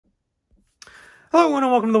Hello everyone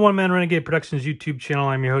and welcome to the One Man Renegade Productions YouTube channel.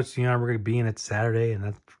 I'm your host, Leon. We're going to be in it Saturday,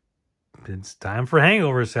 and it's time for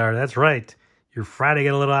Hangover Saturday. That's right. Your Friday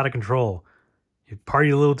got a little out of control. You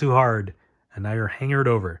partied a little too hard, and now you're hangered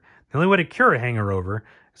over. The only way to cure a hangover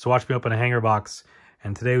is to watch me open a hanger box.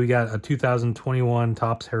 And today we got a 2021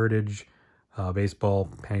 Topps Heritage Baseball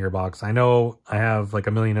hanger box. I know I have like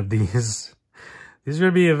a million of these. These are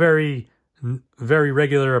going to be a very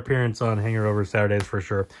regular appearance on Hangover Saturdays for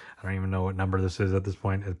sure. I don't even know what number this is at this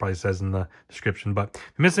point. It probably says in the description. But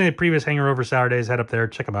if you missed any previous Hangover Saturdays, head up there,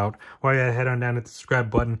 check them out. While you head on down, hit the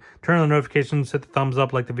subscribe button, turn on the notifications, hit the thumbs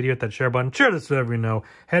up, like the video, hit that share button. Share this with everyone you know.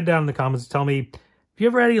 Head down in the comments, tell me, have you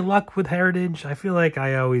ever had any luck with Heritage? I feel like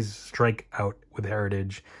I always strike out with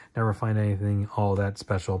Heritage. Never find anything all that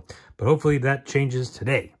special. But hopefully that changes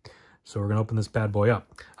today. So we're going to open this bad boy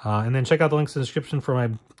up. And then check out the links in the description for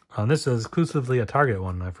my... this is exclusively a Target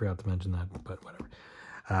one. I forgot to mention that, but whatever.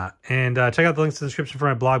 And check out the links in the description for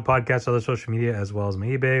my blog, podcast, other social media, as well as my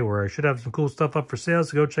eBay, where I should have some cool stuff up for sale.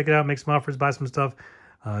 So go check it out, make some offers, buy some stuff,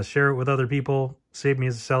 share it with other people, save me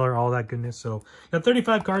as a seller, all that goodness. So got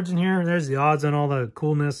 35 cards in here. There's the odds on all the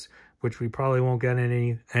coolness, which we probably won't get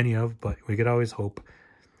any of, but we could always hope.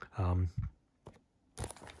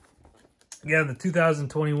 Yeah, the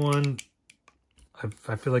 2021,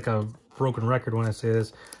 I feel like a broken record when I say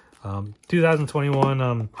this.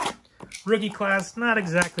 2021 rookie class, not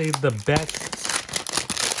exactly the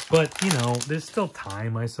best, but you know, there's still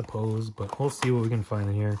time, I suppose. But we'll see what we can find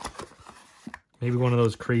in here. Maybe one of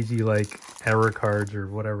those crazy like error cards or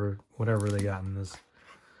whatever they got in this,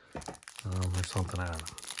 or something. I don't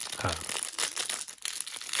know.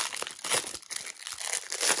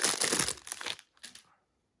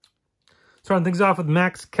 Starting things off with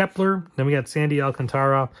Max Kepler. Then we got Sandy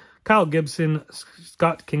Alcantara, Kyle Gibson,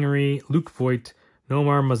 Scott Kingery, Luke Voigt,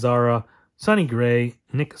 Nomar Mazara, Sonny Gray,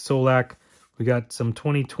 Nick Solak. We got some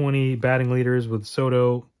 2020 batting leaders with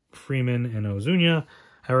Soto, Freeman, and Ozuna.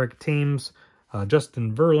 Eric Thames,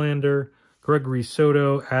 Justin Verlander, Gregory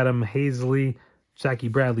Soto, Adam Hazley, Jackie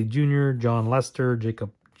Bradley Jr., John Lester,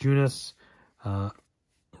 Jacob Junis,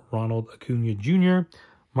 Ronald Acuna Jr.,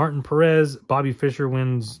 Martin Perez. Bobby Fischer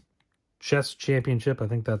wins chess championship. I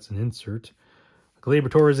think that's an insert.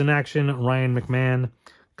 Gleyber Torres in action. Ryan McMahon.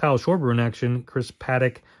 Kyle Schwarber in action. Chris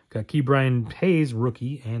Paddock. Got Ke'Bryan Hayes,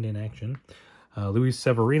 rookie, and in action. Luis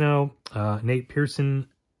Severino. Nate Pearson,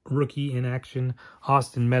 rookie, in action.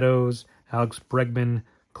 Austin Meadows. Alex Bregman.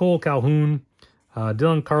 Cole Calhoun.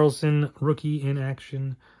 Dylan Carlson, rookie, in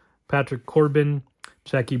action. Patrick Corbin.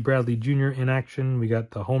 Jackie Bradley Jr. in action. We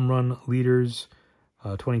got the home run leaders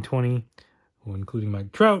 2020, including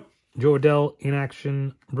Mike Trout. Joe Adell in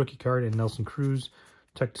action, rookie card, and Nelson Cruz.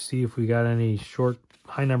 Check to see if we got any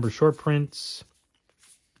high number short prints.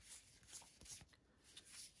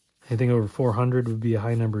 Anything over 400 would be a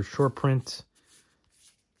high number short print.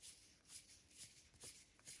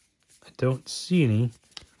 I don't see any.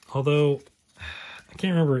 Although, I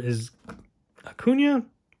can't remember, is Acuna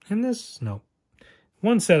in this? No.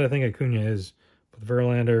 One set I think Acuna is, but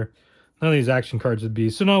Verlander... None of these action cards would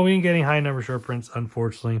be. So, no, we didn't get any high number short prints,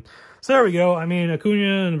 unfortunately. So, there we go. I mean,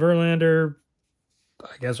 Acuna and Verlander,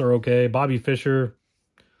 I guess, are okay. Bobby Fischer,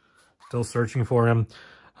 still searching for him.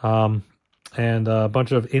 And a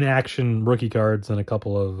bunch of in-action rookie cards and a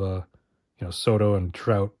couple of, Soto and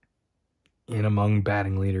Trout in among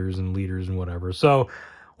batting leaders and whatever. So,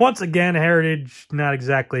 once again, Heritage, not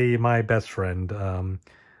exactly my best friend.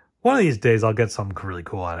 One of these days, I'll get something really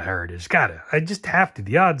cool out of Heritage. Gotta. I just have to.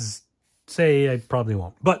 The odds... say I probably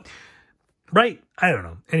won't, but right, I don't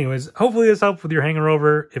know. Anyways, hopefully this helped with your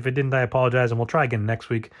hangover. If it didn't, I apologize, and we'll try again next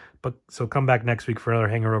week. But so come back next week for another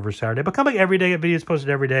hangover Saturday, but come back every day. Get videos posted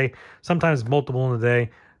every day, sometimes multiple in a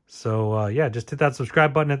day. So yeah, just hit that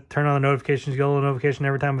subscribe button, turn on the notifications, get a little notification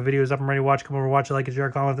every time a video is up and ready to watch. Come over, watch it, like it, share,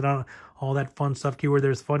 comment on all that fun stuff. Keyword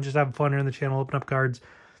there's fun, just having fun here in the channel, open up cards,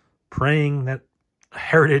 praying that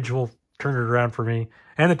Heritage will turn it around for me,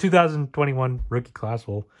 and the 2021 rookie class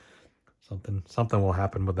will. Something will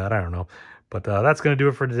happen with that. I don't know. But that's going to do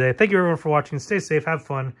it for today. Thank you, everyone, for watching. Stay safe. Have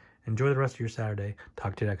fun. Enjoy the rest of your Saturday.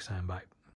 Talk to you next time. Bye.